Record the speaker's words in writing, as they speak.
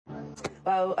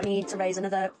Well, I need to raise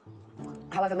another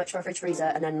however much for a fridge freezer,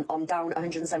 and then I'm down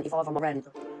 175 on my rent.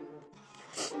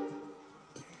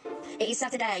 It is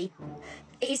Saturday.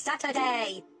 It is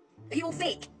Saturday. Are you all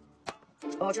thick? Oh, do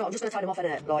you know what? I'm just going to turn them off,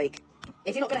 innit? Like,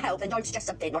 if you're not going to help, then don't suggest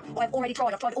something. Like, I've already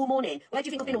tried. I've tried all morning. Where do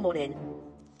you think I've been all morning?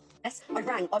 Yes, I've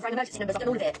rang emergency numbers. I've done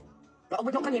all of it. Like, I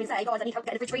would not come here and say, guys, I need help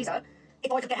getting a fridge freezer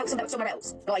if I could get help somewhere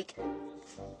else. Like,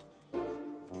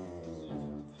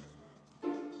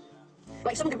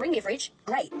 if someone can bring me a fridge,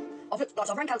 great.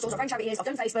 I've rang councils, I've rang charities, I've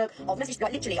done Facebook, I've messaged,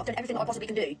 like, literally, I've done everything that I possibly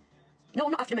can do. No,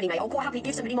 I'm not after money, mate. I'll quite happily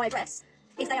give somebody my address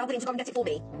if they are willing to go and get it for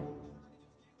me.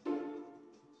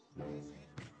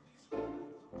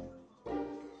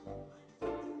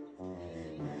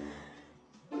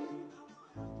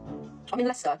 I'm in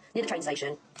Leicester, near the train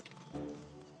station.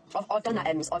 I've done that,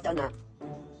 Ems. I've done that.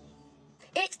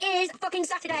 It is fucking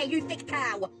Saturday, you thick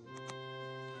cow!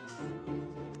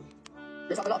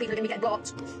 Looks like a lot of people are going to be getting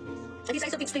blocked. If you say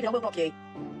something stupid, I will block you.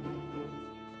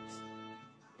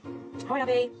 Hi,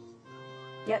 Abby.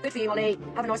 Yeah, good for you, Molly.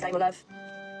 Have a nice day, my love.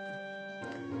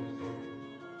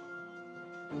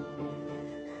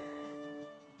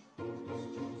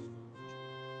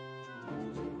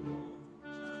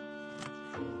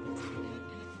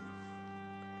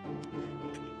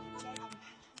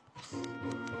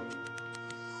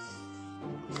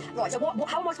 Right, so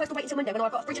how am I supposed to wait until Monday when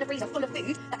I've got a fridge and a freezer full of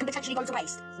food that can potentially go to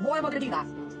waste? Why am I going to do that?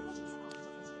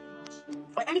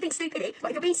 Like, anything stupid,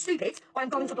 like, if you're being stupid, I'm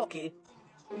going to block you.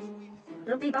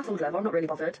 Don't be baffled, love. I'm not really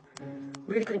bothered.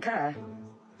 Really couldn't care.